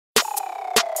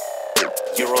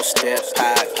Eurostep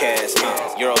podcast,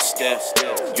 Eurostep,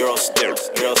 Eurostepping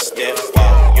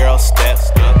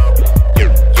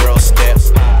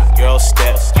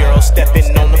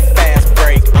on the fast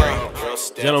break.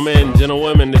 Gentlemen,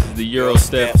 gentlewomen, this is the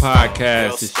Eurostep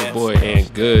podcast. It's your boy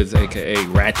Ant Goods, aka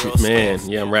Ratchet Man.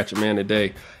 Yeah, I'm Ratchet Man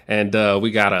today, and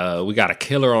we got a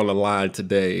killer on the line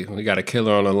today. We got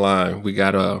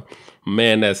a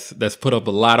man that's put up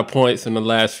a lot of points in the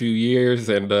last few years,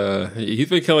 and he's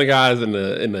been killing guys in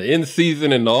the in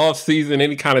season, in the off season,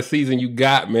 any kind of season you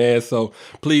got, man. So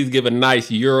please give a nice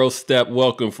Eurostep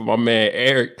welcome for my man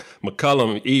Errick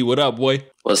McCollum. E, what up, boy?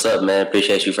 What's up, man?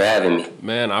 Appreciate you for having me.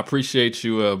 Man, I appreciate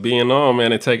you being on,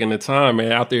 man, and taking the time,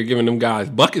 man, out there giving them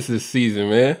guys buckets this season,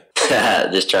 man.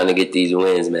 Just trying to get these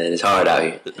wins, man. It's hard out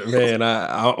here. Man,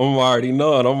 I'm already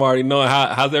knowing.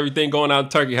 How's everything going out in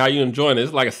Turkey? How you enjoying it?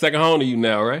 It's like a second home to you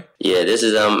now, right? Yeah, this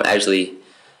is actually,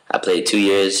 I played 2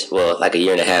 years, well, like a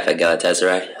year and a half at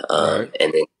Galatasaray, Right.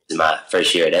 and then this is my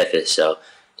first year at Efes. So,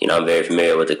 I'm very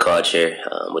familiar with the culture,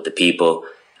 with the people.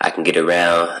 I can get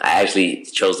around. I actually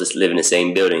chose to live in the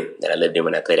same building that I lived in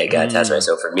when I played at Galatasaray.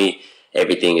 So for me,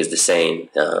 everything is the same.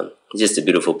 It's just a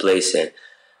beautiful place, and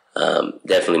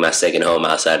definitely my second home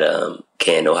outside of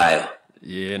Canton, Ohio.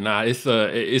 Yeah,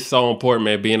 it's so important,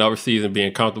 man, being overseas and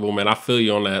being comfortable, man. I feel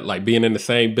you on that, like being in the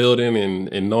same building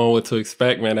and knowing what to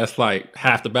expect, man. That's like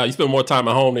half the battle. You spend more time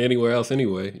at home than anywhere else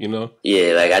anyway,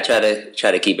 Yeah, like I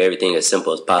try to keep everything as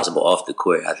simple as possible off the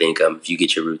court. I think if you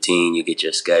get your routine, you get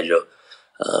your schedule,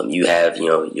 you have,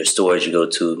 your stores you go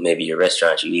to, maybe your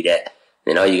restaurants you eat at,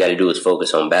 then all you got to do is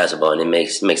focus on basketball, and it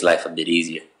makes life a bit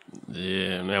easier.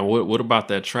 Yeah, man. What about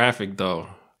that traffic though?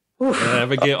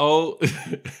 Ever get old?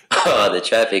 Oh, the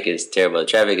traffic is terrible. The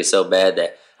traffic is so bad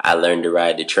that I learned to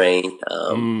ride the train.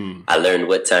 I learned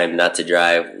what time not to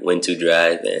drive, when to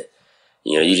drive, and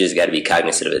you just got to be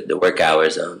cognizant of the work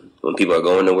hours. When people are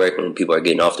going to work, when people are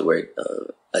getting off to work,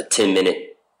 a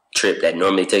 10-minute trip that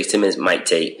normally takes 10 minutes might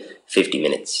take 50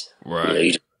 minutes. Right.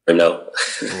 You just never know.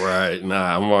 Right.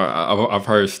 Nah, I've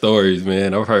heard stories,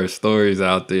 man. I've heard stories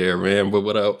out there, man. But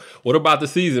what about the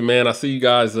season, man? I see you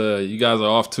guys are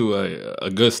off to a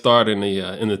good start in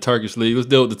the Turkish league. Let's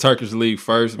deal with the Turkish league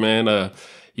first, man.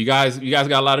 You guys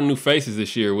got a lot of new faces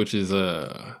this year, which is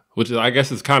I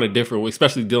guess is kind of different,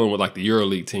 especially dealing with like the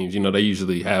Euroleague teams. They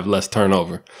usually have less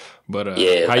turnover. But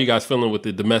yeah. How you guys feeling with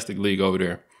the domestic league over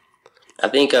there? I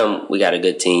think we got a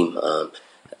good team.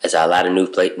 It's a lot of new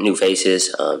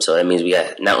faces, so that means we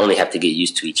not only have to get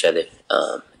used to each other,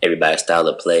 everybody's style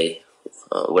of play,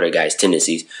 what are guys'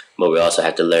 tendencies, but we also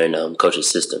have to learn coach's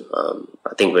system.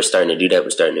 I think we're starting to do that. We're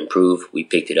starting to improve. We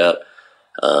picked it up.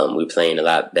 We're playing a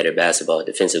lot better basketball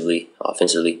defensively,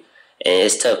 offensively, and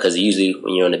it's tough because usually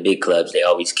when you're on the big clubs, they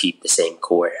always keep the same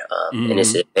core, and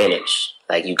it's an advantage.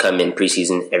 Like you come in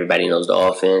preseason, everybody knows the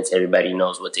offense, everybody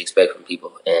knows what to expect from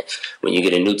people, and when you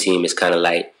get a new team, it's kind of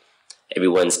like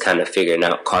everyone's kind of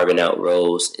carving out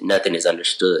roles. Nothing is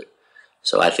understood.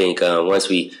 So I think once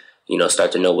we,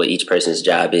 start to know what each person's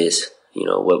job is,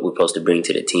 what we're supposed to bring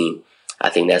to the team, I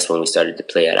think that's when we started to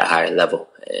play at a higher level.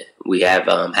 And we have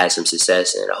had some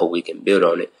success, and I hope we can build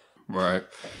on it. Right.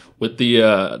 With the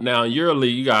now in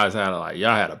Euroleague, you guys had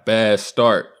a bad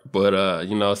start, but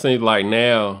it seems like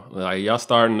now y'all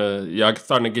starting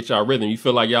to get y'all rhythm. You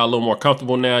feel like y'all a little more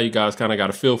comfortable now. You guys kind of got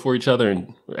a feel for each other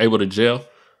and able to gel.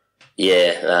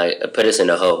 Yeah, put us in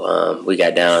the hole. We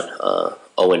got down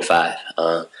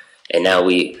 0-5, and now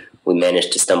we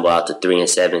managed to stumble out to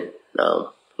 3-7.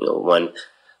 Won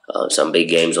some big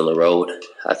games on the road.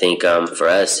 I think for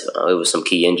us, it was some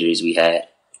key injuries we had.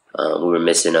 We were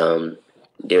missing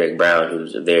Derek Brown,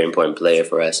 who's a very important player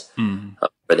for us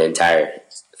for the entire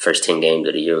first 10 games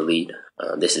of the EuroLeague.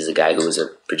 This is a guy who was a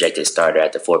projected starter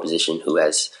at the 4 position, who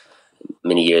has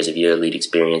many years of EuroLeague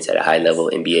experience at a high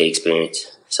level, NBA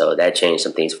experience. So that changed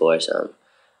some things for us.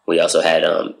 We also had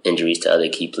injuries to other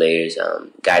key players. A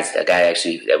guy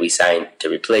actually that we signed to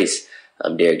replace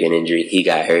Derek in injury, he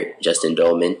got hurt. Justin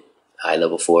Dolman, high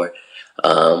level 4.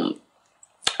 I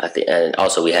think, and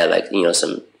also we had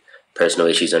some personal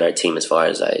issues on our team as far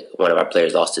as one of our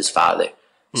players lost his father,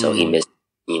 so he missed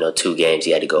 2 games.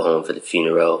 He had to go home for the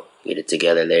funeral, get it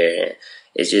together there. And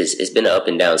it's been an up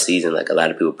and down season, like a lot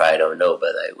of people probably don't know,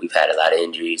 but we've had a lot of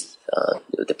injuries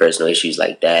with the personal issues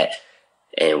like that,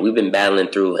 and we've been battling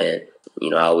through. And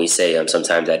I always say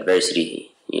sometimes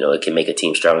adversity, it can make a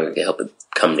team stronger, it can help it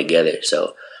come together.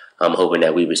 So I'm hoping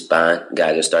that we respond.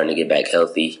 Guys are starting to get back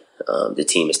healthy. The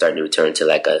team is starting to return to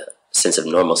a sense of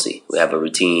normalcy. We have a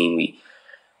routine.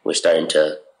 We're starting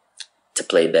to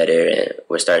play better, and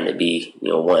we're starting to be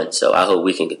one. So I hope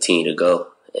we can continue to go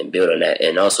and build on that.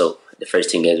 And also the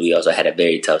first 10 games, we also had a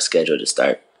very tough schedule to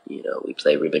start. We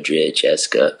played Real Madrid,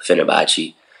 Cheska,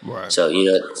 Fenerbahce. Right. So,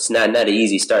 it's not an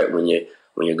easy start when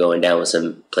you're going down with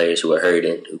some players who are hurt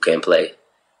and who can't play.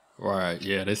 Right.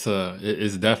 Yeah,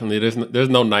 it's definitely there's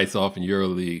no nights off in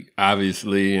EuroLeague,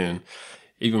 obviously, and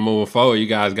even moving forward, you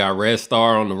guys got Red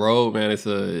Star on the road, man. It's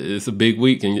a big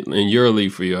week in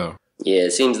EuroLeague for y'all. Yeah,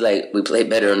 it seems like we play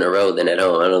better on the road than at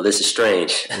home. I know this is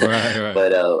strange, right.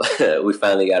 But we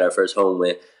finally got our first home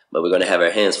win. But we're going to have our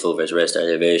hands full versus Red Star.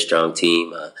 They're a very strong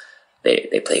team.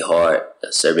 They play hard.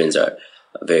 The Serbians are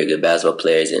very good basketball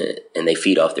players, and they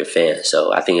feed off their fans.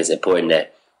 So I think it's important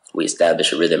that we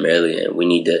establish a rhythm early, and we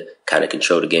need to kind of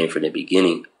control the game from the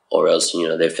beginning, or else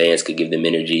their fans could give them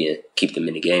energy and keep them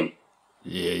in the game.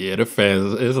 Yeah, the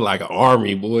fans, it's like an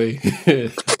army, boy.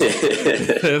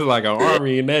 It's like an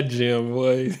army in that gym,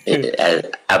 boy.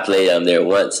 I played there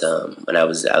once when I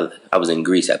was in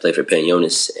Greece. I played for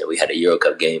Panionis, and we had a Euro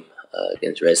Cup game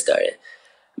against Red Star. And,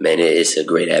 man, it's a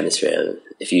great atmosphere.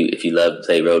 If you love to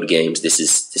play road games, this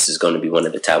is going to be one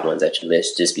of the top ones at your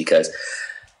list, just because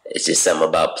it's just something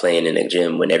about playing in a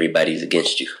gym when everybody's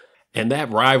against you. And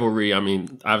that rivalry, I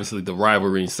mean, obviously the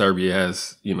rivalry in Serbia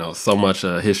has, so much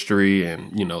history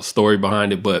and, story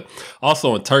behind it. But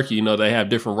also in Turkey, they have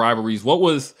different rivalries.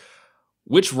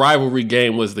 Which rivalry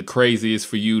game was the craziest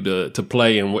for you to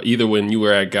play in, either when you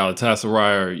were at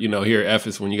Galatasaray or, here at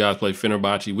Efes when you guys played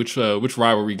Fenerbahce? Which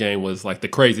rivalry game was like the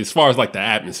craziest as far as like the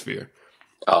atmosphere?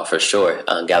 Oh, for sure.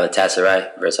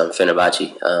 Galatasaray versus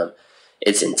Fenerbahce.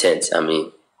 It's intense. I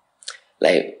mean,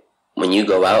 like when you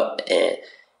go out and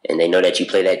they know that you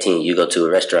play that team, you go to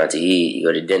a restaurant to eat, you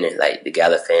go to dinner. Like the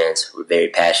Gala fans were very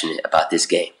passionate about this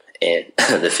game, and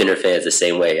the Fener fans the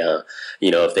same way.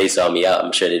 If they saw me out,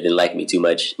 I'm sure they didn't like me too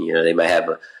much. They might have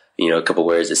a couple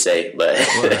words to say, but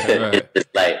right. It's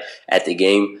like at the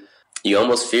game, you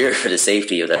almost fear for the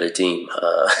safety of the other team.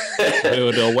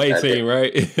 The away team,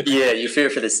 right? Yeah, you fear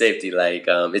for the safety. Like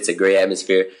it's a great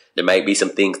atmosphere. There might be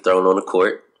some things thrown on the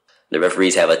court. The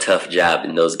referees have a tough job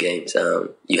in those games.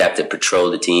 You have to patrol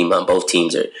the team. Both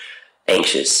teams are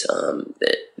anxious.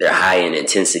 They're high in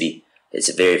intensity.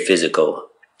 It's very physical.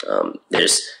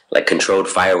 There's like controlled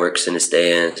fireworks in the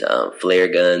stands, flare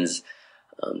guns,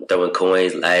 throwing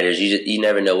coins, lighters. You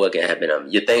never know what can happen.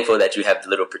 You're thankful that you have the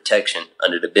little protection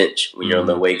under the bench when you're on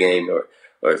the away game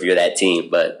or if you're that team.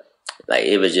 But like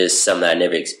it was just something I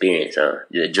never experienced.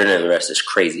 The adrenaline rush is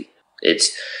crazy.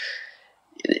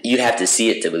 You have to see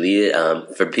it to believe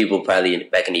it. For people probably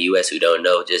back in the U.S. who don't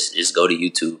know, just go to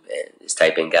YouTube and just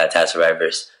type in Galatasaray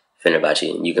versus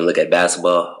Fenerbahce, and you can look at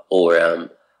basketball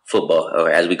or football, or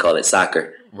as we call it,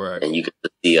 soccer. Right. And you can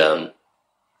see an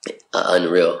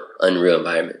unreal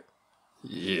environment.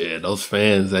 Yeah, those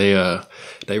fans, they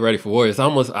ready for war.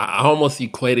 I almost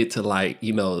equate it to like,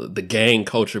 the gang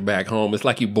culture back home. It's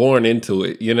like you're born into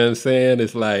it. You know what I'm saying?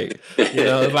 It's like,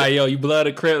 it's like, yo, you blood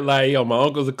a Crip. Like, yo, my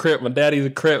uncle's a Crip. My daddy's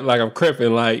a Crip. Like, I'm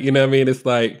Crippin'. Like, you know what I mean? It's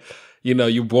like,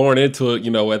 you're born into it,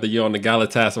 whether you're on the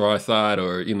Galatasaray side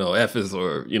or, Efes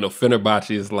or,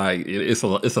 Fenerbahce. It's like,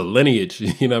 it's a lineage.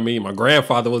 You know what I mean? My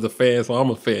grandfather was a fan, so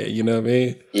I'm a fan. You know what I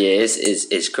mean? Yeah,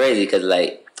 it's crazy because,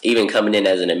 like, even coming in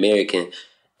as an American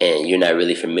and you're not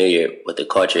really familiar with the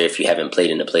culture, if you haven't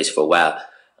played in the place for a while,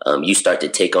 you start to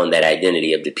take on that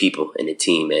identity of the people and the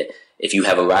team. And if you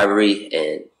have a rivalry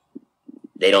and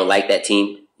they don't like that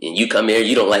team, and you come here,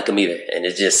 you don't like them either. And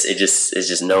it's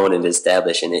just known and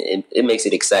established, and it makes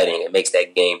it exciting. It makes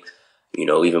that game,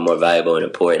 even more valuable and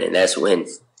important. And that's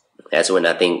when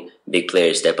I think big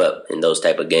players step up in those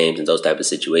type of games and those type of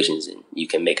situations, and you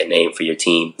can make a name for your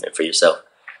team and for yourself.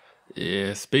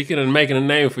 Yeah, speaking of making a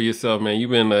name for yourself, man, you've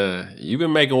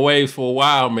been making waves for a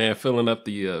while, man, filling up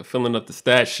the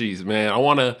stat sheets, man. I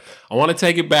wanna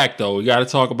take it back though. We got to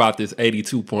talk about this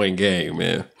 82-point game,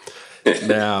 man.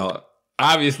 Now,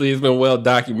 obviously, it's been well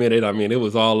documented. I mean, it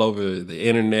was all over the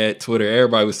internet, Twitter.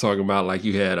 Everybody was talking about like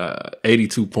you had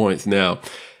 82 points. Now,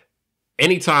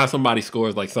 anytime somebody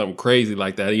scores like something crazy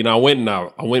like that, I went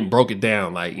and broke it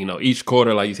down. Like, each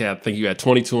quarter, like I think you had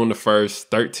 22 in the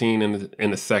first, 13 in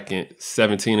the second,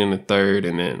 17 in the third,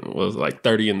 and then it was like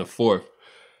 30 in the fourth.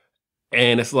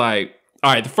 And it's like,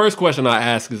 all right, the first question I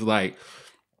ask is like,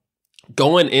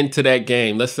 going into that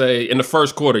game, let's say in the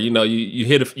first quarter, you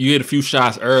hit a few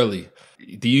shots early.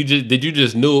 Did you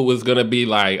just knew it was gonna be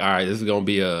like, all right, this is gonna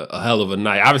be a hell of a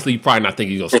night? Obviously, you probably not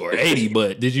think you're gonna score 80,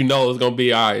 but did you know it was gonna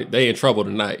be all right? They in trouble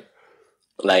tonight.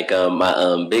 Like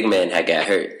my big man had got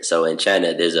hurt, so in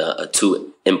China there's a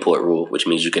 2 import rule, which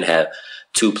means you can have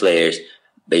 2 players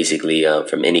basically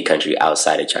from any country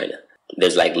outside of China.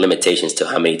 There's like limitations to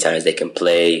how many times they can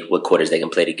play, what quarters they can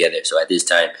play together. So at this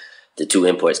time, the 2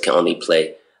 imports can only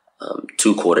play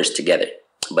 2 quarters together.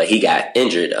 But he got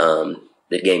injured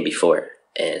the game before,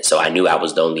 and so I knew I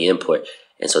was the only import.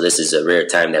 And so this is a rare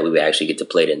time that we would actually get to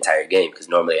play the entire game, because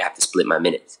normally I have to split my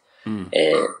minutes.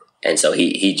 And so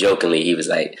he jokingly, he was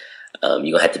like, you're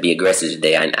going to have to be aggressive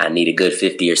today. I need a good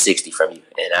 50 or 60 from you.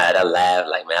 And I laughed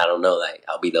like, man, I don't know. Like,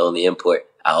 I'll be the only import.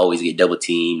 I always get double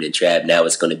teamed and trapped. Now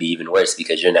it's going to be even worse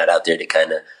because you're not out there to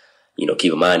kind of,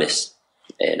 keep them honest.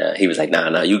 And he was like,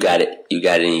 nah, you got it. You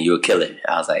got it, and you're a killer.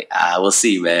 I was like, we'll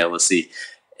see, man. We'll see.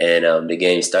 And the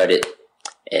game started,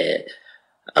 and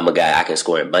I'm a guy, I can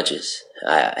score in bunches.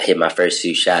 I hit my first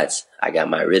few shots. I got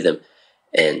my rhythm.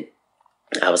 And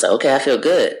I was like, okay, I feel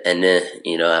good. And then,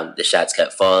 the shots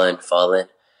kept falling.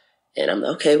 And I'm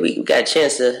like, okay, we got a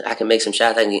chance I can make some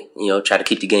shots. I can, try to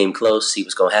keep the game close, see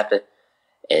what's going to happen.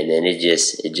 And then it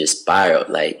just spiraled.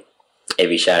 Like,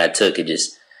 every shot I took,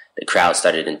 the crowd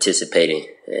started anticipating.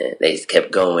 And they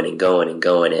kept going and going and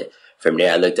going. And from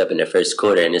there, I looked up in the first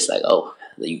quarter, and it's like, oh,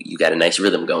 you got a nice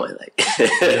rhythm going. Like,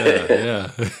 yeah.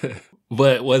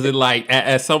 But was it like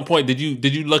at some point did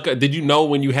you look up, did you know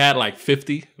when you had like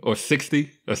 50 or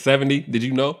 60 or 70? Did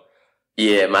you know?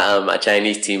 Yeah, my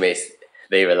Chinese teammates,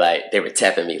 they were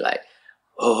tapping me like,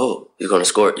 oh, you're gonna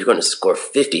score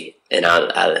 50, and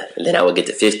then I would get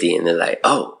to 50, and they're like,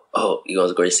 oh, you're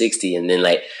gonna score 60, and then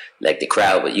like the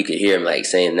crowd, but you could hear them like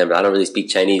saying numbers. I don't really speak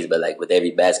Chinese, but like with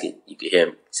every basket, you could hear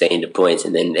them saying the points,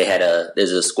 and then they had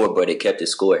there's a scoreboard that kept the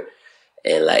score,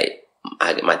 and like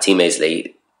my teammates,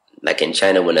 they. Like in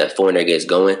China, when a foreigner gets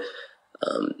going,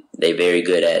 they're very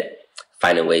good at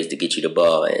finding ways to get you the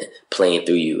ball and playing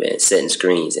through you and setting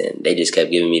screens. And they just kept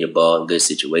giving me the ball in good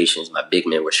situations. My big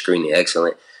men were screening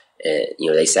excellent. And,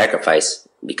 they sacrificed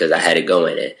because I had it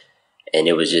going. And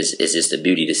it's just a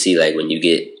beauty to see, like, when you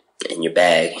get in your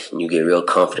bag and you get real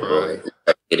comfortable and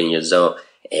get in your zone,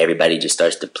 and everybody just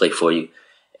starts to play for you.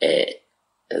 And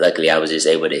luckily, I was just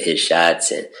able to hit shots,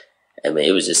 and I mean,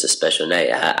 it was just a special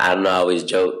night. I don't know, I always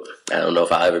joke. I don't know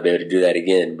if I'll ever be able to do that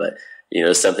again, but,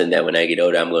 it's something that when I get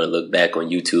older, I'm going to look back on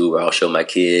YouTube, or I'll show my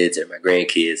kids or my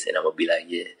grandkids, and I'm going to be like,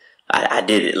 yeah, I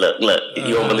did it. Look,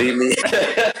 you don't believe me?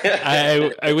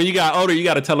 When you got older, you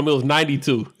got to tell them it was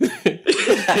 92.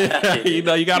 You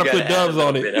got to put dubs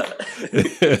on it.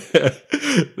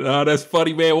 No, that's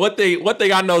funny, man. One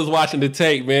thing I know is watching the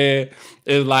tape, man,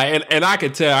 is like, and I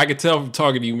could tell from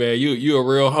talking to you, man, you a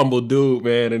real humble dude,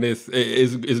 man, and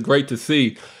it's great to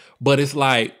see. But it's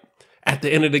like, at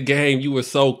the end of the game, you were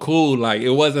so cool. Like,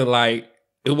 it wasn't like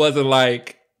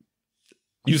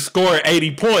you scored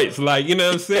 80 points. Like, you know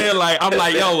what I'm saying? Like, I'm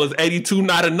like, yo, was 82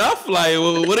 not enough? Like,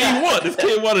 what do you want? This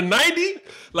kid wanted 90?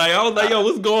 Like, I was like, yo,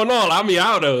 what's going on? I mean,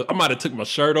 I might have took my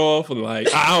shirt off, and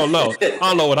like, I don't know. I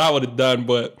don't know what I would have done,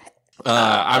 but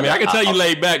I can tell you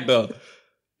laid back though.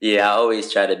 Yeah, I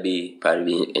always try to be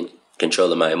in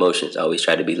control of my emotions. I always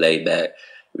try to be laid back,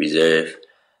 reserved.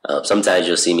 Sometimes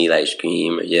you'll see me like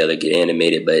scream or yell or get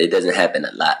animated, but it doesn't happen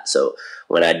a lot. So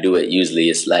when I do it, usually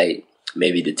it's like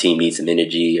maybe the team needs some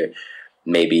energy, or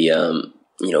maybe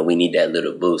we need that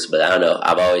little boost. But I don't know.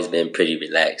 I've always been pretty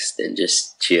relaxed and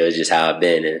just chill, just how I've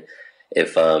been. And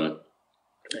if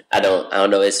I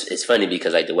don't know. It's funny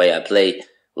because like the way I play,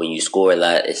 when you score a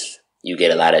lot, you get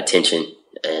a lot of attention,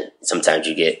 and sometimes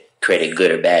you get credit,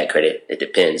 good or bad credit. It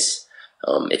depends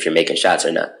if you're making shots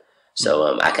or not.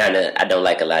 So I don't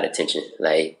like a lot of attention.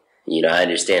 Like, I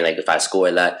understand, like, if I score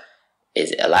a lot of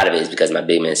it is because my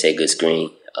big man said good screen.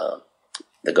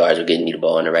 The guards were getting me the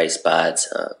ball in the right spots.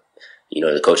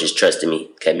 The coaches trusted me,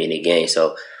 kept me in the game.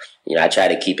 So, I try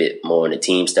to keep it more on the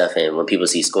team stuff. And when people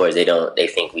see scores, they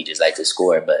think we just like to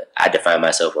score. But I define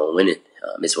myself on winning.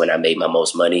 It's when I made my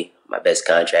most money, my best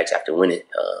contracts after winning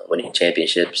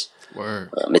championships. Word.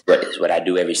 It's what I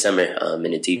do every summer in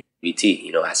the TBT.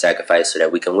 I sacrifice so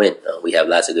that we can win. We have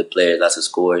lots of good players, lots of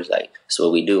scores. Like, that's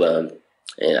what we do. And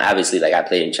obviously, like, I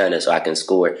played in China, so I can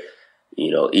score,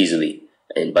 easily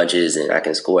in bunches, and I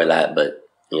can score a lot. But,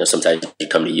 sometimes you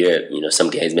come to Europe, some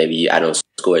games maybe I don't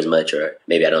score as much, or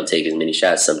maybe I don't take as many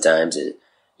shots sometimes. And,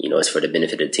 it's for the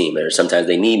benefit of the team. Or sometimes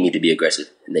they need me to be aggressive,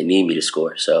 and they need me to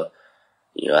score. So,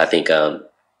 I think I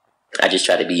just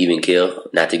try to be even keel,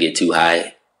 not to get too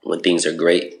high when things are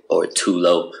great, or too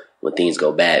low when things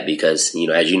go bad, because,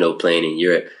 as playing in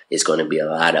Europe, it's going to be a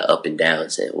lot of up and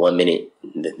downs. And 1 minute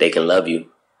they can love you,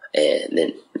 and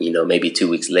then, maybe 2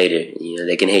 weeks later,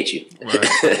 they can hate you.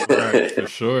 Right, for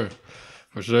sure.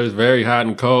 It's very hot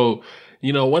and cold.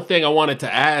 One thing I wanted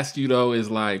to ask you though is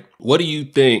like, what do you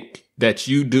think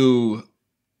you do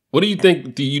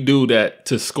that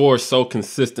to score so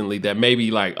consistently that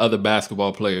maybe like other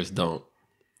basketball players don't?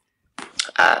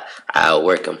 I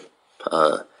outwork them.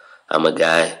 I'm a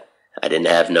guy. I didn't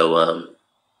have no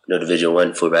no Division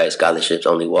I full ride scholarships,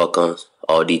 only walk-ons.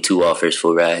 All D2 offers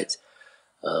full rides.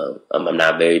 I'm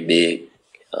not very big.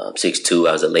 6'2",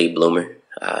 I was a late bloomer.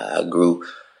 I grew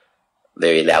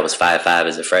very late. I was 5'5"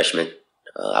 as a freshman.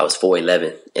 I was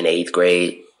 4'11" in 8th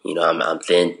grade. You know, I'm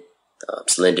thin,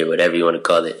 slender, whatever you want to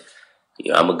call it.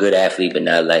 You know, I'm a good athlete, but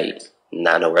not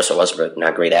no Russell Westbrook,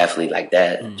 not a great athlete like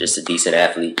that. Just a decent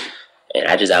athlete. And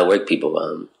I just outwork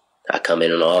people. I come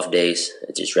in on off days,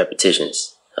 it's just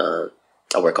repetitions. I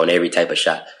work on every type of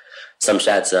shot. Some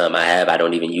shots I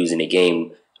don't even use in the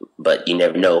game, but you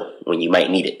never know when you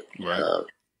might need it. Right.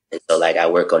 And so, like, I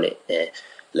work on it. And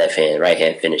left hand, right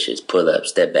hand finishes, pull ups,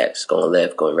 step backs, going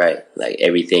left, going right. Like,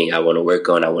 everything I want to work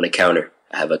on, I want to counter.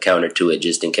 I have a counter to it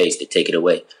just in case to take it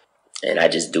away. And I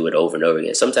just do it over and over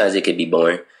again. Sometimes it could be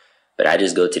boring, but I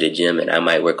just go to the gym and I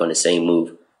might work on the same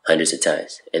move hundreds of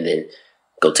times and then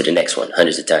go to the next one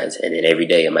hundreds of times. And then every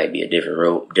day it might be a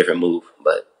different move.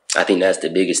 But I think that's the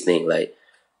biggest thing. Like,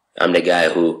 I'm the guy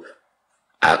who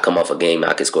I'll come off a game,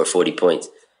 I could score 40 points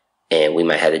and we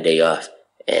might have the day off.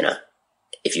 And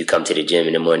if you come to the gym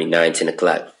in the morning, 9, 10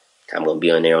 o'clock, I'm going to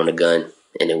be on there on the gun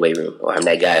in the weight room. Or I'm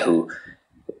that guy who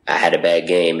I had a bad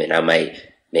game and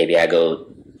maybe I go,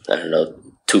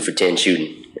 2 for 10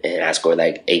 shooting and I score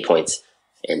like 8 points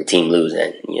and the team lose.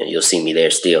 And you'll see me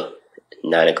there still,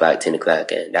 9 o'clock, 10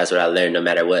 o'clock. And that's what I learned no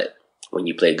matter what. When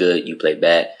you play good, you play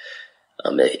bad.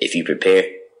 If you prepare,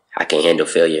 I can handle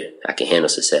failure. I can handle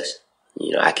success.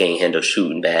 I can't handle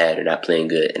shooting bad or not playing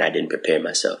good, and I didn't prepare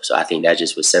myself. So I think that's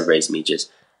just what separates me,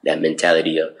 just that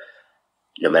mentality of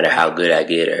no matter how good I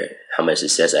get or how much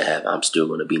success I have, I'm still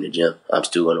going to be in the gym. I'm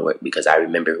still going to work because I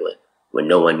remember when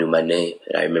no one knew my name,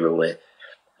 and I remember when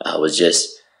I was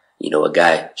just, a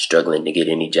guy struggling to get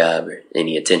any job or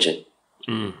any attention.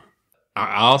 I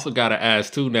also got to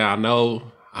ask too. Now I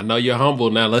know you're humble.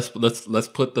 Now let's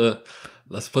put the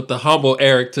humble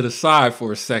Errick to the side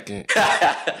for a second.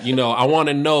 I want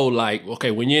to know, like,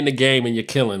 okay, when you're in the game and you're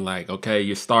killing, like, okay,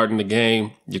 you're starting the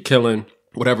game, you're killing,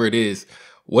 whatever it is,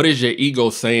 what is your ego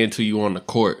saying to you on the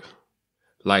court?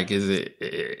 Like,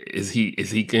 is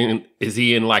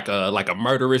he in like a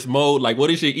murderous mode? Like,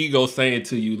 what is your ego saying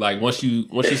to you? Like, once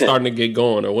you're starting to get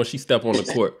going or once you step on the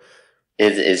court?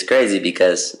 It's crazy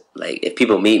because, like, if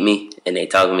people meet me and they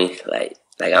talk to me, like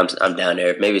I'm down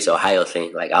there. Maybe it's an Ohio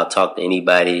thing. Like, I'll talk to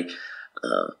anybody.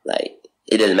 Like,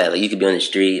 it doesn't matter. Like, you could be on the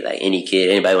street, like any kid,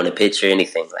 anybody want a picture,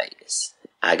 anything. Like,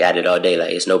 I got it all day.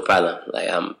 Like, it's no problem. Like,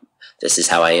 this is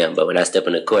how I am. But when I step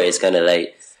on the court, it's kind of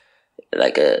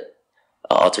like a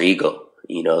alter ego.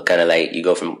 Kind of like you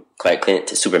go from Clark Kent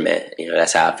to Superman.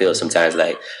 That's how I feel sometimes.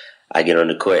 Like, I get on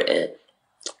the court and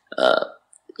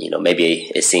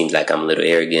maybe it seems like I'm a little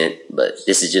arrogant, but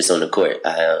this is just on the court.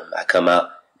 I come out.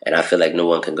 And I feel like no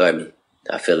one can guard me.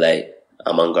 I feel like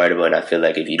I'm unguardable, and I feel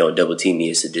like if you don't double team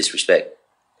me, it's a disrespect.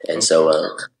 And so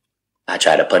I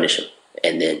try to punish them.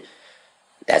 And then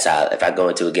that's how, if I go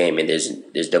into a game and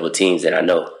there's double teams, then I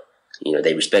know,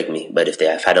 they respect me. But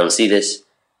if I don't see this,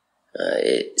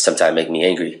 it sometimes make me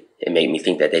angry. It make me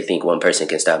think that they think one person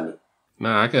can stop me.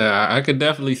 Nah, I could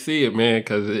definitely see it, man,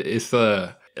 because it's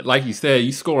like you said,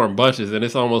 you scoring bunches, and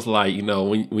it's almost like,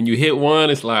 when you hit one,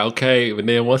 it's like, okay, but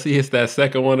then once he hits that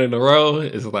second one in a row,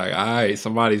 it's like, all right,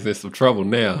 somebody's in some trouble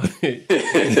now.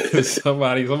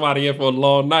 somebody in for a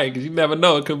long night, because you never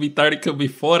know. It could be 30, could be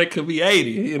 40, could be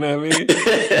 80, you know what I mean?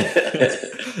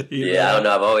 I don't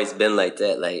know. I've always been like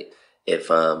that. Like, if,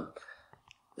 I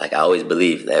always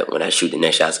believe that when I shoot, the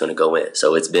next shot's going to go in.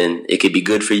 So it could be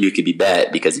good for you, it could be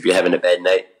bad, because if you're having a bad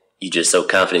night, you're just so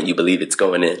confident you believe it's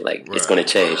going in, like, right. It's going to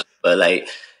change. But, like,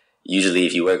 usually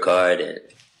if you work hard and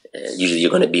usually you're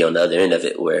going to be on the other end of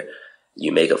it where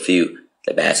you make a few,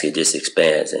 the basket just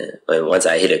expands. And once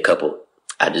I hit a couple,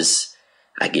 I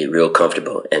get real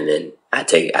comfortable, and then I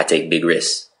take big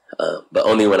risks. But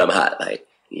only when I'm hot. Like,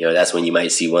 that's when you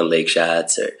might see one leg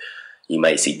shots or you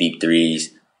might see deep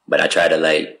threes. But I try to,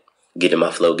 like, get in my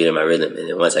flow, get in my rhythm. And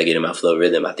then once I get in my flow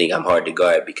rhythm, I think I'm hard to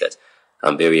guard because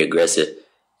I'm very aggressive.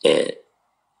 And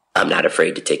I'm not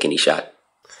afraid to take any shot.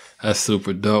 That's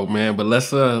super dope, man. But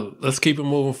let's keep it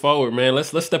moving forward, man. Let's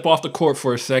step off the court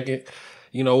for a second.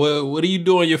 What do you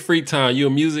do in your free time? You a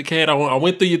music head? I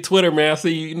went through your Twitter, man. I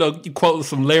see you quoting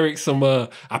some lyrics. I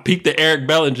peeped the Eric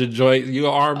Bellinger joint. You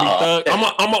an R&B thug?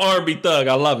 I'm an R&B thug.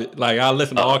 I love it. Like, I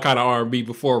listen to all kind of R&B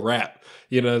before rap.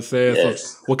 You know what I'm saying? Yes.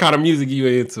 So what kind of music you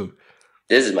into?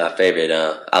 This is my favorite.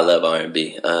 I love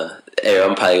R&B.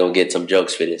 I'm probably gonna get some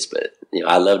jokes for this, but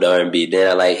I love the R&B. Then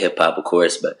I like hip hop, of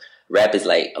course, but rap is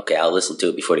like, okay, I'll listen to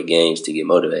it before the games to get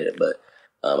motivated. But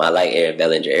I like Eric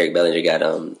Bellinger. Eric Bellinger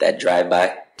got that Drive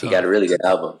By. He got a really good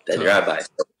album. That Drive By is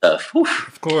tough. Whew.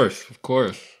 Of course.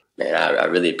 Man, I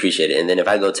really appreciate it. And then if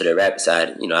I go to the rap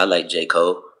side, I like J.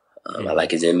 Cole. I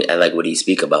like his image. I like what he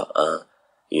speak about.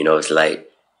 It's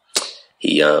like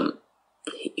he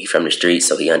from the streets,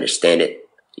 so he understand it.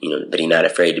 But he not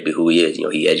afraid to be who he is.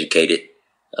 He educated,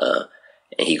 and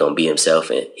he gonna be himself,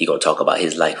 and he gonna talk about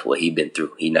his life, what he been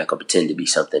through. He not gonna pretend to be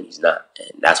something he's not,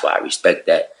 and that's why I respect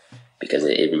that, because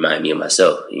it remind me of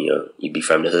myself. You be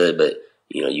from the hood, but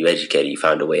you educated, you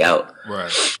found a way out.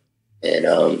 Right. And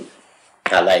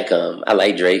I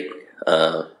like Drake.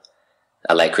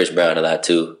 I like Chris Brown a lot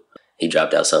too. He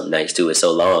dropped out something nice too. It's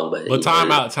so long, but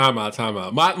time out.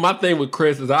 My thing with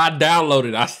Chris is I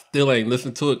downloaded. I still ain't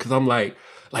listened to it because I'm like,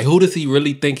 who does he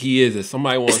really think he is? If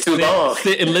somebody wants to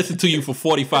sit and listen to you for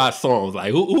 45 songs,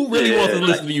 like who really wants to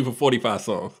listen to you for 45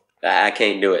 songs? I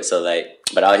can't do it. So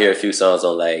but I'll hear a few songs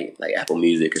on like Apple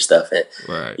Music or stuff, and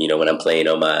right. When I'm playing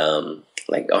on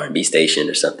my R&B station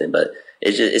or something, but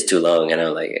it's too long, and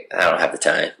I'm like, I don't have the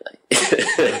time.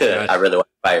 I really want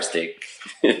Fire Stick.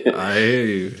 I hear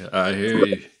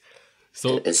you.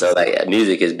 So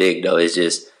music is big though. It's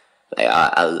just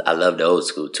I love the old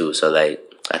school too. So I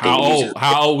think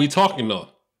how old we talking though?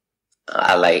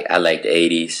 I like the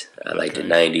 80s. I like the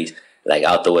 90s.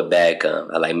 I'll throw it back.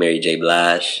 I like Mary J.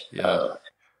 Blige. Yeah.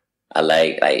 I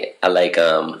like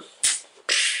the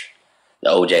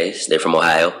OJs. They're from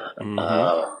Ohio.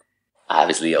 Mm-hmm.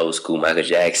 Obviously old school Michael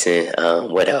Jackson.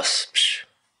 What else?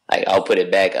 I'll put it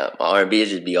back. My R&B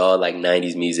just be all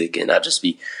 90s music, and I'll just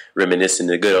be reminiscing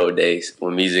the good old days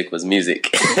when music was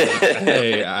music.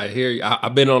 Hey, I hear you.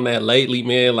 I've been on that lately,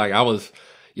 man.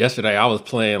 Yesterday I was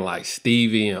playing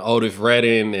Stevie and Otis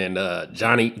Redding and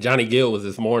Johnny Gill was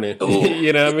this morning. Ooh,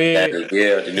 you know what I mean?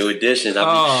 Yeah, the new edition.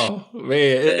 Man.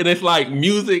 And it's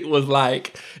music was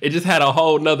it just had a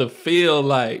whole nother feel,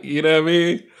 you know what I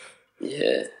mean?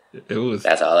 Yeah. It was.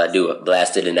 That's all I do. I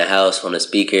blast it in the house on the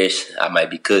speakers. I might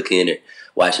be cooking or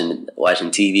watching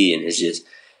TV, and it's just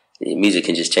music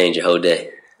can just change your whole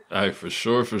day. All right, for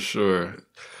sure.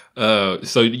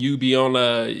 So you be on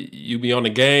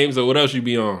the games, or what else you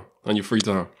be on your free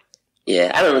time?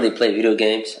 Yeah, I don't really play video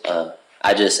games.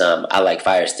 I just I like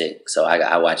Fire Stick, so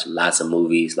I watch lots of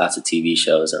movies, lots of TV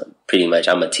shows. Pretty much,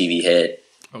 I'm a TV head.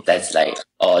 Okay. That's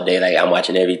all day. I'm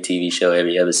watching every TV show,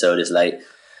 every episode. It's like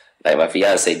my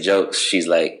fiance jokes. She's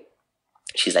like,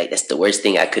 that's the worst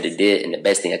thing I could have did, and the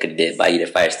best thing I could have did, buy you the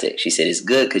Fire Stick. She said it's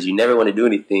good because you never want to do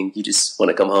anything. You just want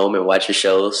to come home and watch your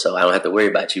shows, so I don't have to worry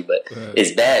about you. But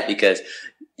It's bad because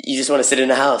you just want to sit in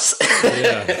the house.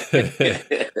 Yeah.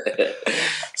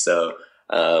 So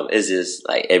it's just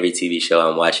every TV show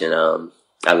I'm watching.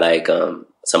 I like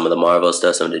some of the Marvel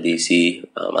stuff, some of the DC.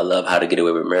 I love How to Get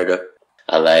Away with Murder.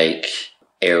 I like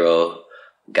Arrow,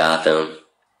 Gotham.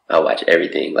 I watch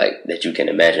everything that you can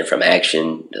imagine, from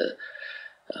action to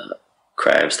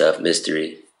crime stuff,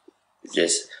 mystery. It's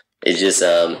just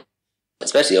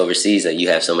especially overseas, you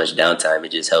have so much downtime.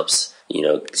 It just helps,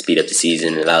 speed up the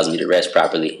season. It allows me to rest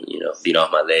properly, beat off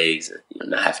my legs, and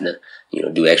not having to,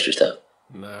 do extra stuff.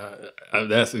 Nah,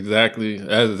 that's exactly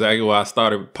why I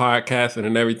started podcasting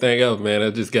and everything else, man. I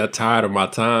just got tired of my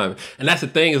time. And that's the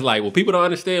thing is people don't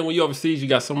understand when you're overseas, you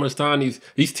got so much time. These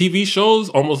TV shows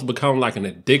almost become an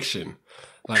addiction.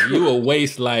 You will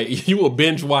waste, you will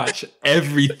binge watch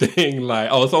everything.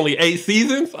 It's only 8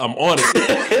 seasons? I'm on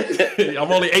it.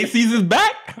 I'm only 8 seasons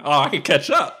back? Oh, I can catch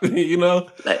up, It's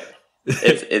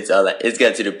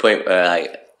got to the point where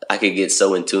I could get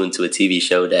so in tune to a TV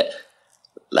show that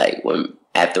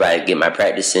after I get my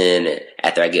practice in and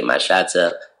after I get my shots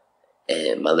up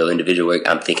and my little individual work,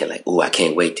 I'm thinking I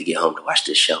can't wait to get home to watch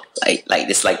this show.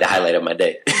 It's the highlight of my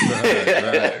day.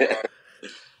 Right.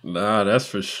 Nah, that's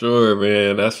for sure,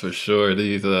 man. That's for sure.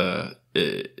 These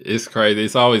it's crazy.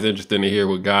 It's always interesting to hear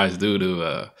what guys do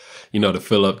to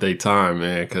fill up their time,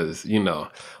 man. Because my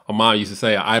mom used to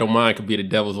say, an idle mind could be the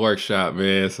devil's workshop,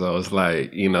 man. So it's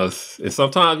and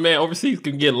sometimes, man, overseas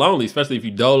can get lonely, especially if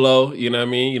you dolo. You know what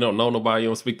I mean? You don't know nobody. You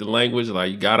don't speak the language.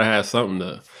 You gotta have something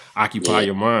to occupy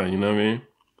your mind. You know what I mean?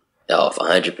 Oh,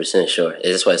 100% sure.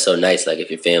 That's why it's so nice. If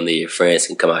your family, your friends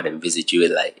can come out and visit you,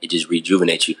 it just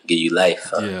rejuvenates you, give you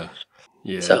life.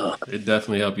 Yeah. So it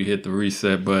definitely help you hit the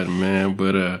reset button, man.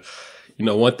 But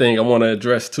one thing I want to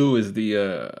address too is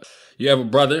you have a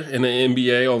brother in the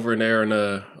NBA over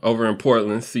in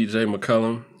Portland, CJ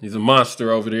McCollum. He's a monster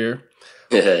over there.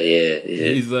 Yeah.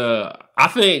 He's I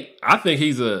think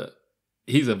he's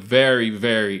a very,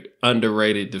 very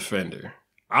underrated defender.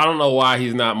 I don't know why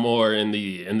he's not more in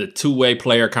the two-way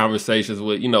player conversations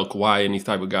with, Kawhi and these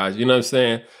type of guys. You know what I'm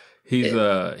saying?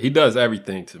 He does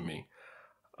everything to me.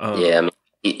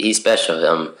 He's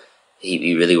special.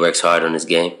 He really works hard on his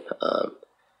game.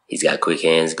 He's got quick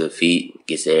hands, good feet,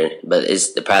 gets there. But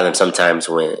it's the problem sometimes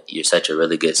when you're such a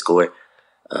really good scorer,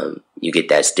 you get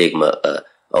that stigma.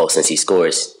 Since he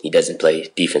scores, he doesn't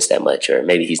play defense that much, or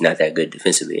maybe he's not that good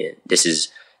defensively. And this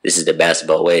is the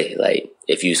basketball way. Like,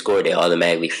 if you score, they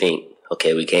automatically think,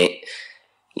 okay, we can't,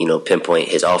 pinpoint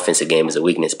his offensive game as a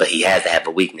weakness, but he has to have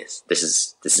a weakness. This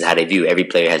is how they view every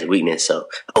player has a weakness, so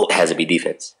it has to be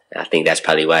defense. And I think that's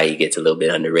probably why he gets a little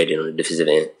bit underrated on the defensive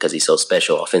end, because he's so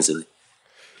special offensively.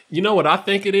 You know what I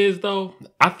think it is, though?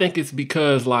 I think it's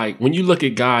because, like, when you look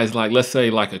at guys like, let's say,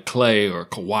 like a Clay or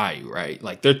Kawhi, right?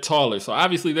 Like, they're taller, so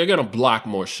obviously they're going to block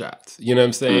more shots, you know what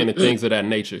I'm saying, and things of that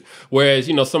nature. Whereas,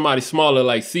 somebody smaller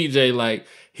like CJ, like,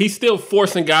 he's still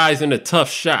forcing guys into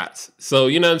tough shots. So,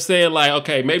 you know what I'm saying? Like,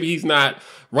 okay, maybe he's not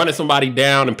running somebody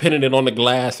down and pinning it on the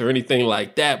glass or anything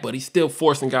like that, but he's still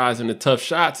forcing guys into tough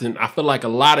shots. And I feel like a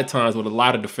lot of times with a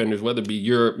lot of defenders, whether it be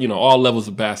Europe, all levels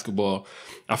of basketball,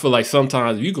 I feel like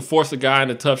sometimes if you can force a guy in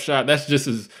a tough shot, that's just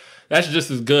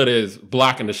as good as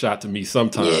blocking the shot to me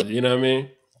sometimes. Yeah. You know what I mean?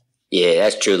 Yeah,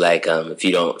 that's true. Like, if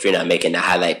you're not making the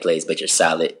highlight plays, but you're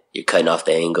solid, you're cutting off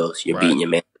the angles, you're beating your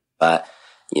man.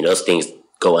 Those things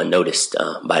go unnoticed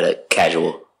by the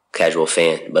casual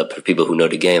fan. But for people who know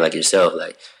the game, like yourself,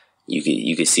 like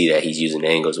you could see that he's using the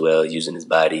angles well, he's using his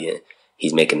body, and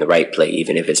he's making the right play,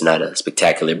 even if it's not a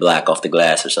spectacular block off the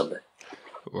glass or something.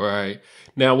 Right.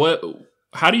 Now,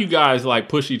 how do you guys like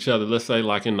push each other? Let's say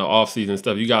like in the off season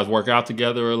stuff, you guys work out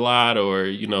together a lot, or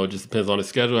it just depends on the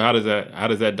schedule. How does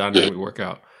that dynamic work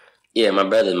out? Yeah, my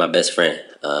brother's my best friend.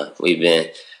 We've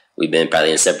been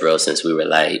probably inseparable since we were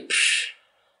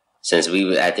since we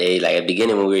were at the age, like at the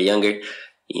beginning when we were younger.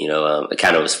 It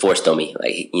kind of was forced on me.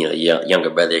 Like, your younger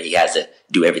brother, he has to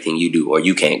do everything you do, or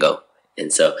you can't go.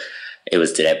 And so it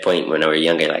was to that point when we were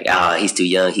younger, like, he's too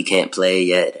young, he can't play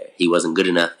yet, he wasn't good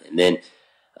enough. And then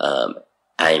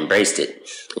I embraced it.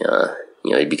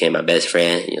 He became my best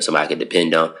friend, somebody I could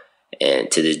depend on. And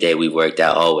to this day, we've worked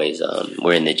out always.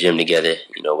 We're in the gym together,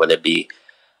 whether it be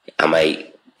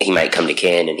he might come to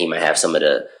Canton and he might have some of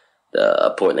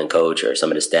the Portland coach or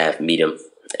some of the staff meet him,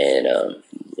 and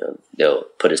they'll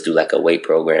put us through like a weight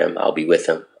program. I'll be with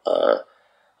him, or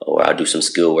I'll do some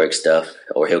skill work stuff,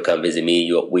 or he'll come visit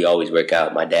me. We always work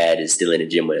out. My dad is still in the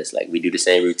gym with us. Like, we do the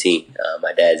same routine.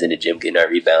 My dad's in the gym getting our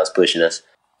rebounds, pushing us.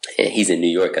 And he's in New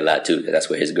York a lot too, because that's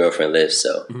where his girlfriend lives.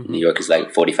 So New York is like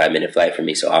a 45-minute flight for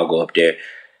me. So I'll go up there,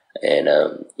 and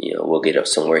we'll get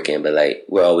some work in. But like,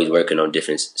 we're always working on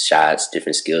different shots,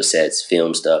 different skill sets,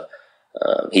 film stuff.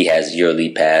 He has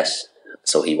Euroleague pass,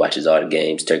 so he watches all the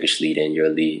games, Turkish League and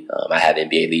Euroleague. I have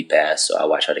NBA League pass, so I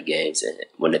watch all the games. And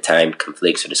when the time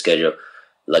conflicts or the schedule,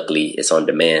 luckily it's on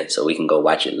demand, so we can go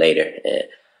watch it later. And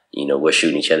we're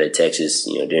shooting each other texts,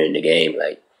 during the game.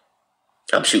 Like,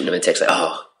 I'm shooting him a text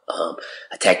like,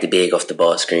 attack the big off the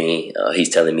ball screen. He's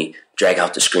telling me, drag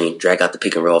out the screen, drag out the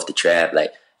pick and roll off the trap.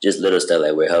 Like, just little stuff.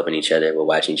 Like, we're helping each other, we're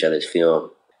watching each other's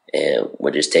film, and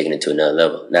we're just taking it to another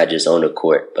level. Not just on the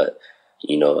court, but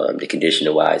the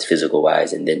conditioning wise, physical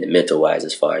wise, and then the mental wise,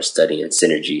 as far as studying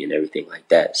synergy and everything like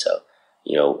that. So,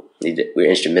 we're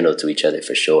instrumental to each other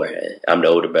for sure. And I'm the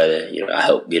older brother. I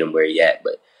helped get him where he at,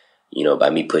 but by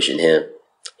me pushing him,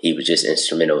 he was just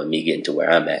instrumental in me getting to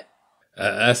where I'm at.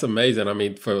 That's amazing. I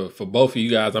mean, for both of you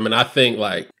guys, I mean, I think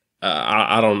like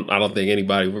I don't think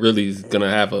anybody really is gonna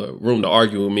have a room to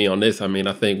argue with me on this. I mean,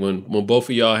 I think when both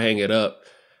of y'all hang it up,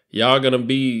 y'all gonna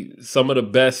be some of the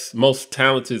best, most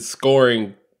talented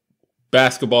scoring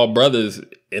basketball brothers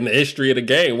in the history of the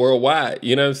game worldwide.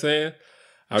 You know what I'm saying?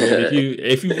 I mean,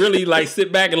 if you really like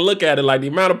sit back and look at it, like the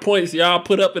amount of points y'all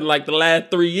put up in like the last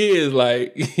 3 years,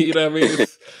 like, you know what I mean?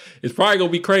 It's probably gonna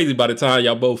be crazy by the time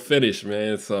y'all both finish,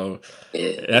 man. So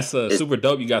that's super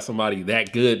dope. You got somebody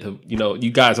that good to, you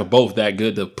guys are both that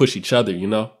good to push each other,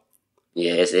 Yeah,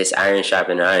 it's iron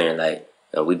sharpening iron. Like,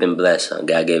 we've been blessed.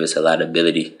 God gave us a lot of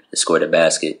ability to score the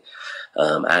basket.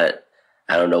 I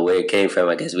don't know where it came from.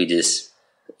 I guess we just,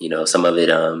 some of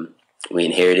it we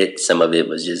inherited. Some of it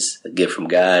was just a gift from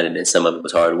God, and then some of it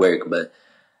was hard work. But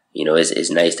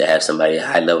it's nice to have somebody at a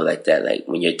high level like that. Like,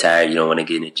 when you're tired, you don't want to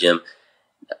get in the gym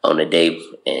on a day,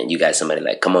 and you got somebody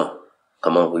like, come on,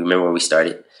 we remember where we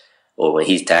started. Or when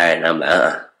he's tired, and I'm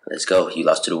like, let's go. You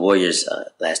lost to the Warriors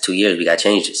last 2 years. We got to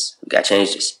change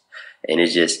this. And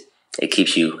it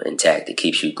keeps you intact. It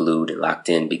keeps you glued and locked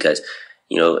in, because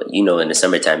in the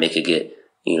summertime it could get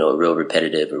real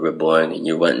repetitive or real boring, and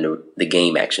you're wanting the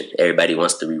game action. Everybody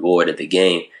wants the reward of the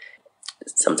game.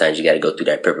 Sometimes you got to go through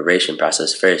that preparation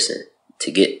process first, and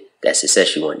to get that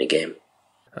success you want in the game.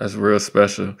 That's real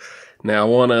special. Now I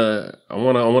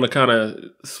wanna kind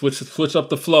of switch up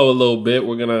the flow a little bit.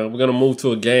 We're gonna move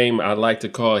to a game I like to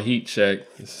call Heat Check.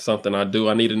 It's something I do.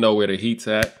 I need to know where the Heat's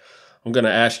at. I'm gonna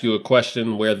ask you a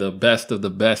question where the best of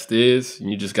the best is, and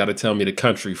you just got to tell me the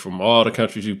country from all the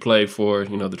countries you played for.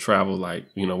 You know, the travel. Like,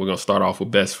 you know, we're gonna start off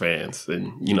with best fans,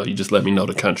 and you know, you just let me know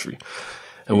the country,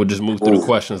 and we'll just move through the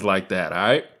questions like that. All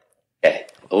right. Okay.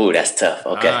 Oh, that's tough.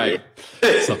 Okay. All right.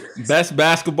 So, best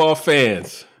basketball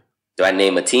fans. Do I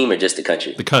name a team or just the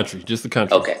country? The country, just the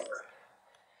country. Okay.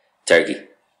 Turkey.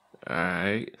 All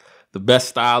right. The best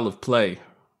style of play.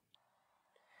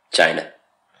 China.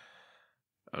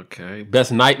 Okay.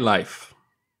 Best nightlife.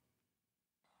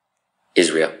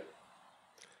 Israel.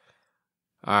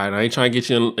 All right. I ain't trying to get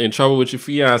you in trouble with your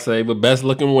fiance, but best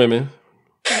looking women.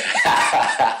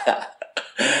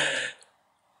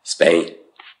 Spain.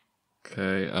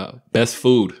 Okay. Best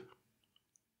food.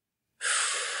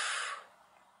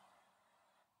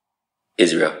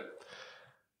 Israel.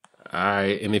 All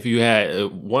right. And if you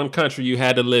had one country you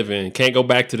had to live in, can't go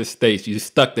back to the States, you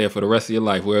stuck there for the rest of your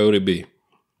life, where would it be?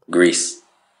 Greece.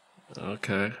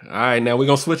 Okay. All right. Now we're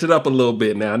going to switch it up a little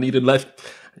bit. Now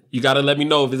you got to let me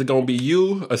know if it's going to be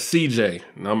you or CJ.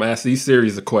 And I'm going to ask these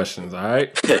series of questions. All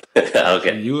right.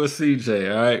 Okay. You or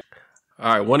CJ. All right.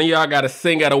 All right. One of y'all got to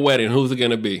sing at a wedding. Who's it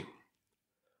going to be?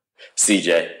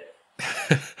 CJ.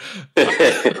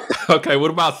 Okay.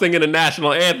 What about singing the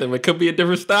national anthem? It could be a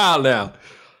different style now.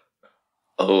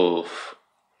 Oh,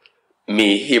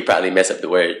 me. He'll probably mess up the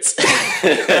words.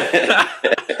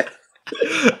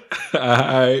 All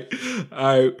right.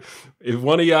 If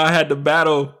one of y'all had to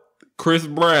battle Chris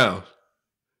Brown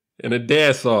in a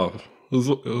dance-off,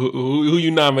 who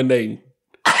you nominating?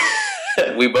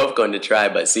 We both going to try,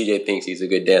 but CJ thinks he's a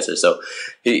good dancer, so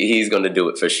he's going to do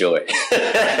it for sure.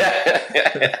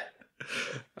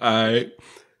 All right.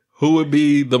 Who would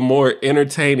be the more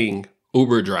entertaining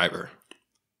Uber driver?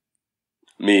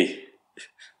 Me.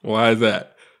 Why is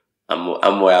that? I'm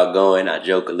more outgoing. I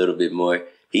joke a little bit more.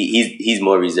 He's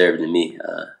more reserved than me.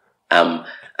 I'm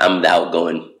the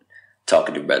outgoing,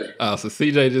 talkative brother. Oh, so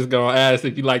CJ just gonna ask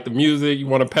if you like the music, you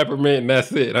want a peppermint, and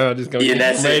that's it. Huh? Just gonna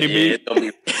that's it. Yeah,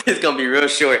 it's gonna be real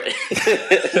short.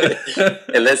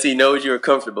 Unless he knows you're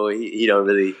comfortable, he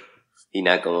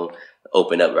not gonna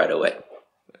open up right away.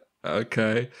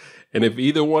 Okay. And if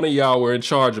either one of y'all were in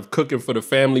charge of cooking for the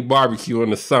family barbecue in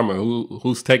the summer,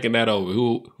 who's taking that over?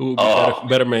 Who would be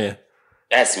better man?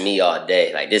 That's me all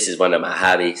day. Like, this is one of my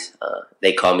hobbies.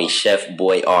 They call me Chef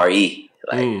Boy RE.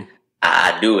 Like,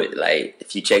 I do it. Like,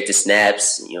 if you check the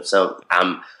snaps,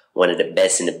 I'm one of the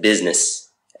best in the business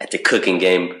at the cooking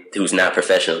game who's not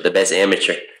professional, the best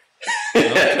amateur.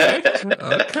 Okay.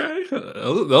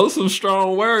 Those are some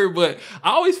strong words, but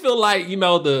I always feel like,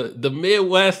 the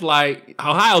Midwest, like,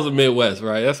 Ohio's a Midwest,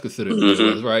 right? That's considered the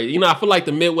Midwest, right? I feel like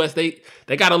the Midwest, they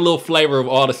got a little flavor of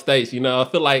all the states, I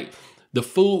feel like the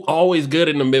food always good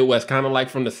in the Midwest, kind of like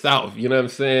from the South, you know what I'm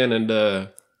saying? And,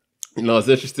 it's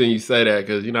interesting you say that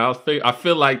because, I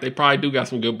feel like they probably do got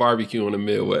some good barbecue in the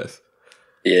Midwest.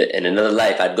 Yeah, in another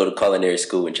life, I'd go to culinary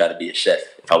school and try to be a chef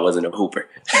if I wasn't a hooper.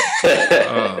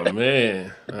 Oh,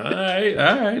 man. All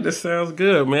right. That sounds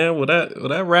good, man. Well,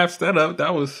 that wraps that up.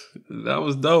 That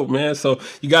was dope, man. So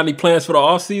you got any plans for the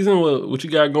off season? What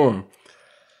you got going?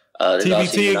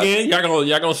 TBT again?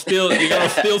 Y'all gonna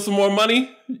steal some more money?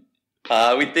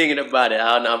 We thinking about it.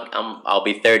 I'll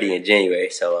be 30 in January,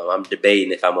 so I'm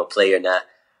debating if I'm gonna play or not.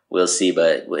 We'll see,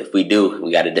 but if we do,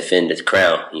 we got to defend the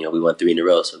crown. We won 3 in a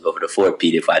row, so we'll go for the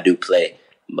 4-peat if I do play.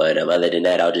 But other than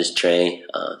that, I'll just train,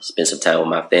 spend some time with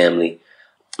my family,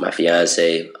 my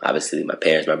fiance, obviously my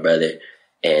parents, my brother,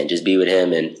 and just be with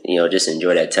him and, just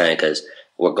enjoy that time because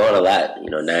we're going a lot,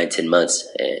 9-10 months,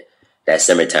 and that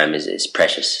summertime is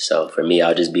precious. So for me,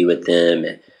 I'll just be with them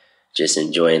and just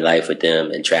enjoying life with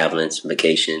them and traveling, some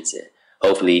vacations. And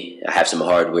hopefully I have some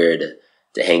hardware to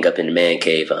hang up in the man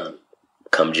cave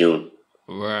come June.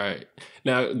 Right.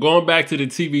 Now, going back to the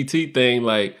TBT thing,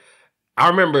 like, I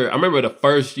remember the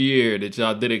first year that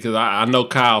y'all did it because I know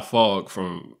Kyle Fogg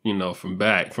from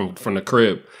the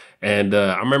crib. And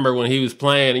I remember when he was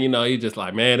playing, he just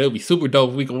like, man, it'll be super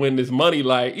dope if we can win this money.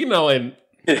 Like, and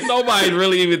nobody's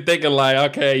really even thinking like,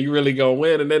 okay, you really gonna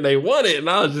win. And then they won it. And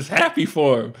I was just happy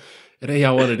for him. And then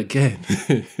y'all won it again.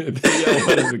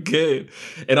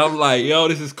 And I'm like, yo,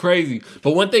 this is crazy.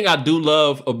 But one thing I do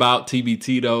love about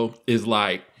TBT though is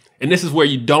like, and this is where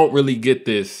you don't really get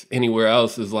this anywhere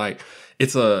else, is like,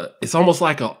 it's almost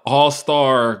like an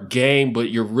all-star game, but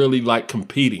you're really like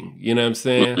competing. You know what I'm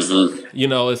saying? It's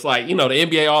like, the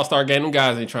NBA all-star game, them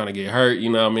guys ain't trying to get hurt.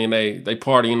 You know what I mean? They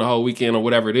partying the whole weekend or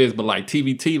whatever it is. But like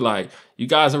TBT, like you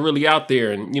guys are really out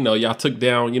there, and y'all took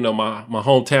down my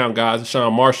hometown guys,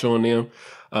 Sean Marshall and them.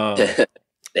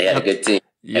 They had a good team.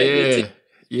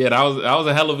 Yeah, that was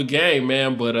a hell of a game,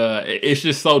 man. But it's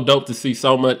just so dope to see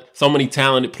so many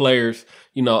talented players,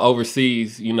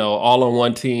 overseas, all on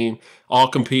one team, all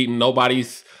competing.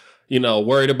 Nobody's,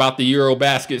 worried about the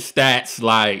Eurobasket stats.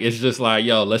 Like, it's just like,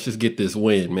 yo, let's just get this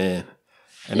win, man.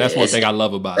 And that's one thing I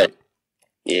love about it.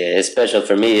 Yeah, it's special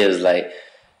for me. It was like,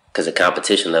 because the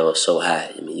competition level is so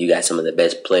high. I mean, you got some of the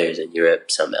best players in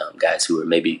Europe, some guys who are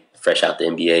maybe fresh out the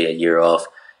NBA a year off,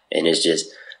 and it's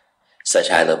just such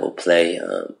high level play.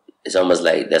 It's almost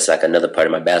like that's like another part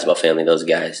of my basketball family. Those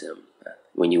guys,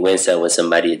 when you win with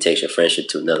somebody, it takes your friendship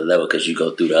to another level because you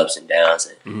go through the ups and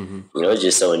downs. And, it's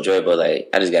just so enjoyable. Like,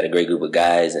 I just got a great group of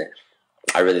guys, and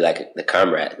I really like the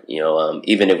comrade.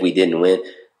 Even if we didn't win,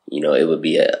 it would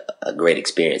be a great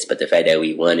experience. But the fact that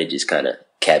we won, it just kind of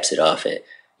caps it off, and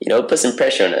it puts some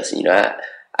pressure on us. I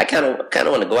kind of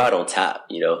want to go out on top.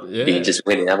 Being just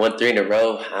winning. I won 3 in a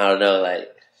row. I don't know, like.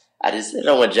 I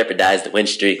don't want to jeopardize the win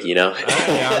streak, I know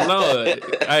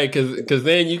it. Hey, because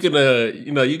then you can,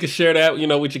 you can share that,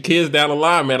 with your kids down the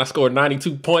line, man. I scored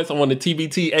 92 points. I won the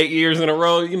TBT 8 years in a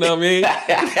row. You know what I mean?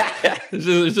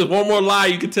 it's just one more lie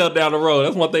you can tell down the road.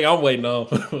 That's one thing I'm waiting on.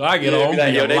 I get on.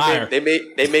 Like, yo, they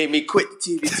made me quit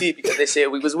the TBT because they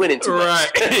said we was winning too much.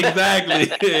 Right? Exactly.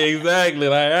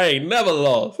 Like, I ain't never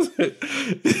lost.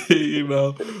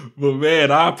 But man,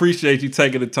 I appreciate you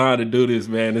taking the time to do this,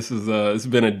 man. This is it's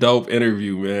been a dope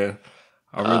interview, man.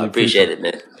 I really appreciate it,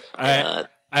 man. I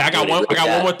got one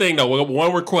more thing though.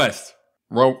 One request.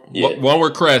 One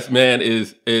request, man,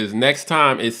 is next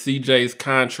time it's CJ's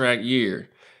contract year.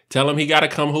 Tell him he got to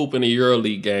come hoop in a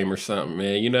Euroleague game or something,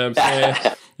 man. You know what I'm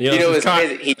saying? It's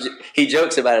crazy. He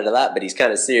jokes about it a lot, but he's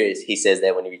kind of serious. He says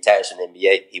that when he retires from the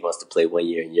NBA, he wants to play 1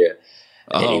 year in Europe.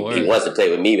 And he wants to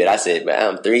play with me, but I said,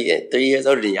 man, I'm 3 years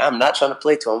older than you. I'm not trying to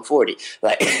play till I'm 40.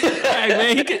 Like, hey,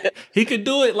 man, he could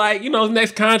do it. Like,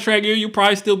 next contract year, you'll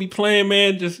probably still be playing,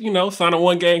 man. Just, sign a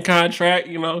 1-game contract,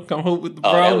 come hoop with the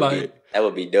bro. That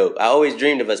would be dope. I always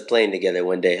dreamed of us playing together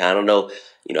one day. I don't know,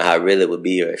 how real it would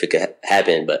be or if it could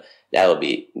happen, but that would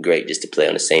be great just to play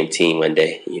on the same team one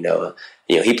day. He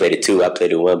played it 2, I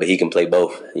played it 1, but he can play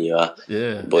both.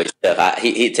 Boy stuff.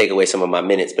 He'd take away some of my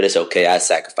minutes, but it's okay. I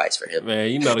sacrifice for him.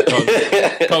 Man,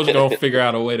 the coach gonna figure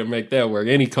out a way to make that work.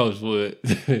 Any coach would.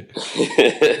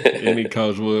 Any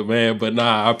coach would, man. But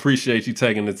nah, I appreciate you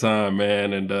taking the time,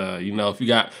 man. And if you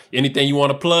got anything you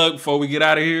want to plug before we get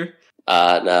out of here.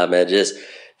 Nah, man. Just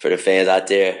for the fans out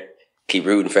there, keep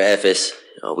rooting for Efes.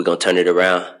 We're gonna turn it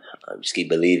around. Just keep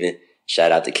believing.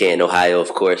 Shout out to Canton, Ohio, of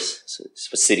course. It's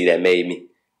the city that made me.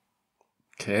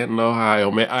 Canton,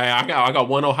 Ohio, man. I got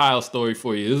one Ohio story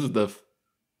for you. It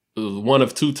was one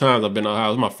of 2 times I've been to Ohio.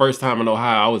 It was my first time in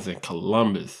Ohio. I was in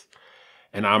Columbus,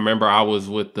 and I remember I was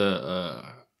with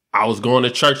I was going to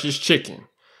Church's Chicken,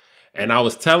 and I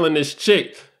was telling this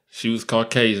chick, she was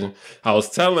Caucasian. I was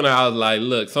telling her, I was like,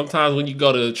 look, sometimes when you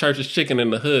go to Church's Chicken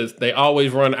in the hoods, they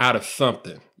always run out of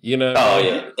something. Oh,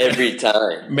 yeah. Every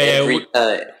time. Man. Every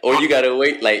time. Or you got to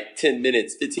wait like 10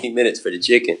 minutes, 15 minutes for the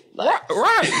chicken.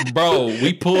 Right. Bro,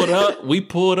 we pulled up.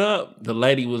 The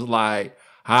lady was like,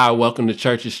 hi, welcome to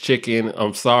Church's Chicken.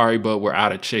 I'm sorry, but we're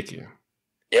out of chicken.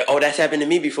 Yeah. Oh, that's happened to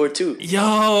me before, too.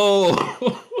 Yo.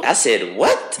 I said,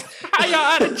 what? How y'all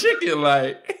out of chicken?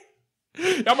 Like,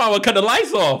 y'all might want to cut the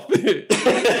lights off.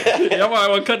 Y'all might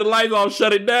want to cut the lights off,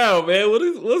 shut it down, man.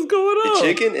 What's going on? The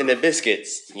chicken and the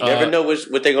biscuits. You never know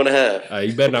what they're going to have.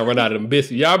 You better not run out of them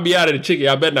biscuits. Y'all be out of the chicken.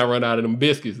 Y'all better not run out of them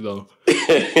biscuits, though.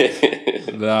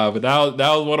 Nah, but that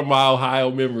was one of my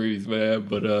Ohio memories, man.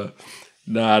 But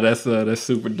that's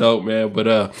super dope, man.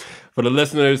 But for the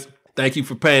listeners, thank you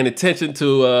for paying attention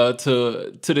to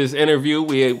this interview.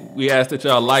 We ask that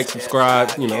y'all like,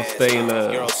 subscribe, stay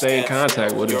in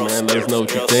contact with us, man. Let us know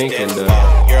what you think, and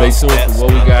stay tuned for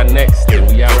what we got next. And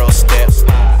we out.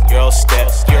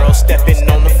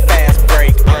 Eurostepping on the fast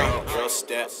break.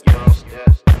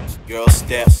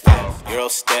 Eurosteps.